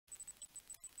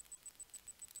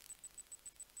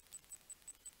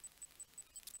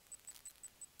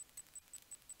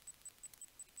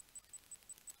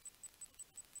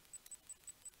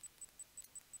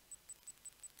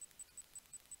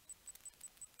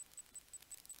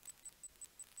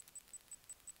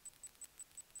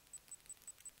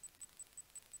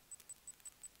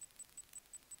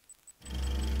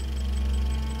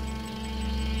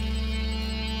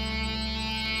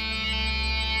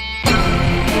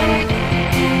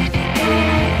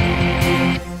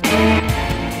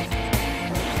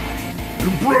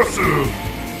impressive!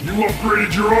 You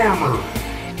upgraded your armor.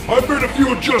 I've made a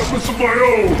few adjustments of my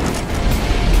own.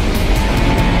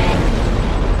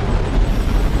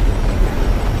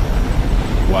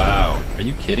 Wow, are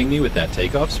you kidding me with that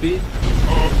takeoff speed?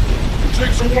 It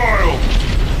takes a while,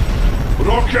 but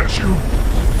I'll catch you.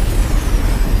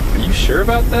 Are you sure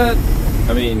about that?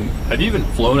 I mean, have you even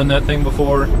flown in that thing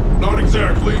before? Not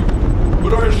exactly,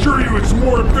 but I assure you it's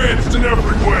more advanced in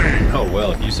every way. Oh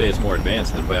well, if you say it's more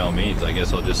advanced, then by all means, I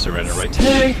guess I'll just surrender right to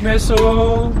tank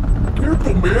missile!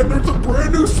 Careful, man, there's a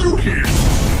brand new suit here.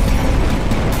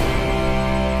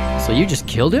 So you just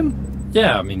killed him?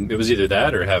 Yeah, I mean, it was either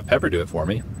that or have Pepper do it for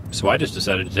me. So I just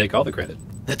decided to take all the credit.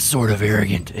 That's sort of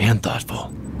arrogant and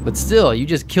thoughtful. But still, you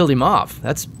just killed him off.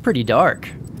 That's pretty dark.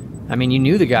 I mean, you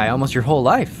knew the guy almost your whole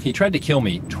life. He tried to kill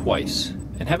me twice.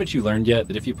 And haven't you learned yet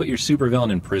that if you put your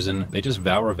supervillain in prison, they just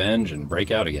vow revenge and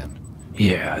break out again?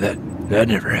 Yeah, that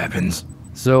never happens.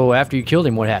 So after you killed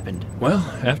him, what happened? Well,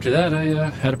 after that, I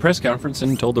had a press conference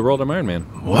and told the world I'm Iron Man.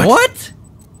 What?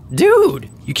 Dude!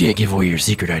 You can't give away your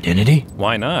secret identity.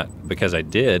 Why not? Because I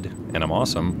did, and I'm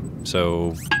awesome.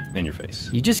 So, in your face.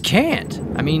 You just can't.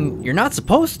 I mean, you're not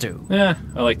supposed to. Yeah,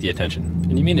 I like the attention.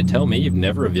 And you mean to tell me you've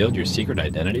never revealed your secret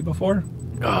identity before?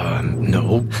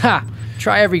 No. Ha!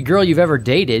 Try every girl you've ever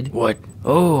dated. What?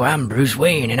 Oh, I'm Bruce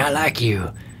Wayne and I like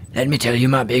you. Let me tell you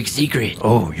my big secret.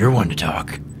 Oh, you're one to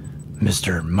talk,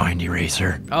 Mr. Mind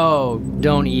Eraser. Oh,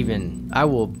 don't even. I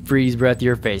will freeze breath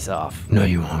your face off. No,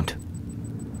 you won't.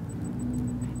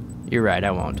 You're right,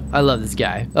 I won't. I love this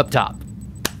guy. Up top.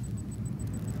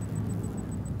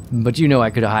 But you know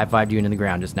I could have high-fived you into the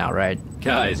ground just now, right?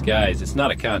 Guys, it's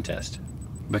not a contest.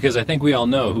 Because I think we all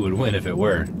know who would win if it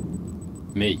were.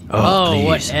 Me. Oh, please.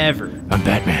 Whatever. I'm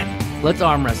Batman. Let's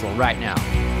arm wrestle right now.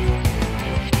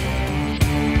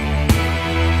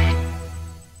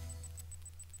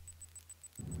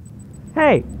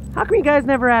 Hey, how come you guys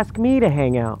never ask me to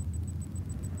hang out?